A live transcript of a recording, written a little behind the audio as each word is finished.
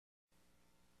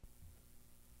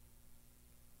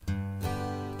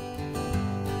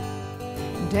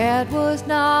Dad was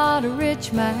not a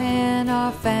rich man,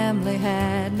 our family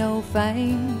had no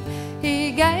fame.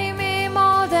 He gave me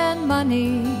more than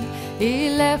money, he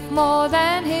left more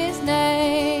than his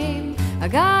name. I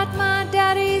got my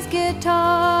daddy's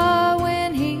guitar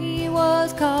when he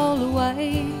was called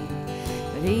away.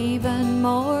 But even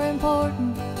more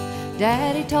important,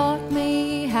 Daddy taught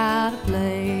me how to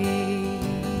play.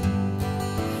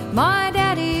 My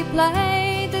daddy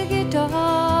played the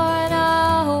guitar and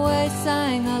I always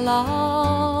sang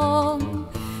along.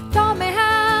 Taught me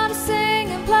how to sing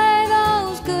and play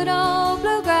those good old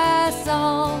bluegrass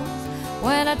songs.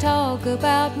 When I talk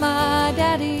about my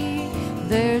daddy,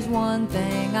 there's one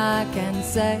thing I can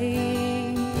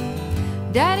say.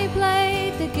 Daddy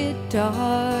played the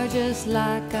guitar just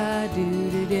like I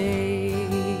do today.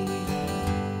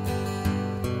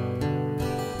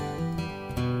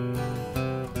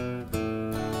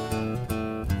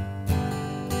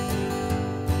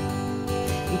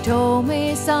 He told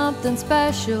me something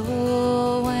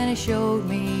special when he showed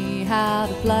me how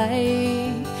to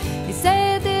play. He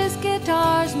said, "This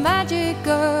guitar's magic,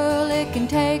 girl, it can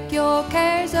take your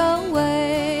cares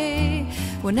away.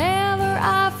 Whenever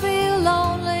I feel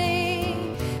lonely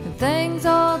and things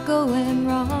are going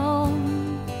wrong,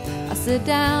 I sit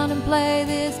down and play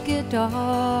this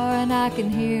guitar and I can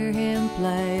hear him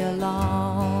play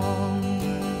along."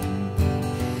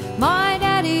 My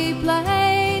daddy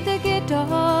played the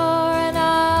guitar and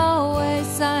I always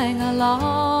sang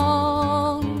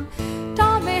along.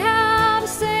 Taught me how to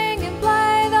sing and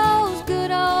play those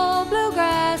good old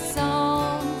bluegrass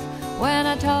songs. When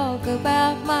I talk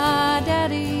about my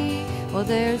daddy, well,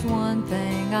 there's one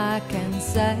thing I can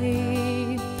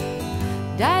say.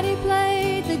 Daddy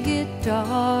played the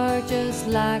guitar just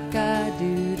like I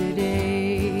do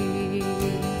today.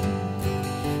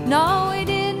 No, he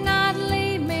did not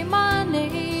leave me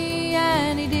money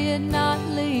and he did not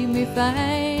leave me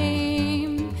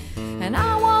fame. And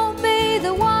I won't be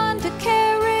the one to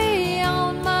carry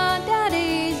on my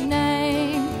daddy's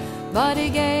name, but he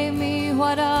gave me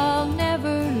what I'll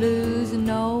never lose and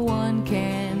no one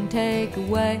can take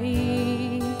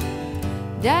away.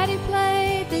 Daddy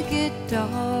played the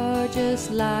guitar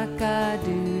just like I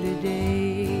do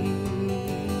today.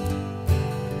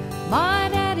 My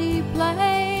daddy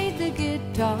played the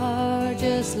guitar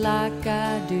just like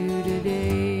I do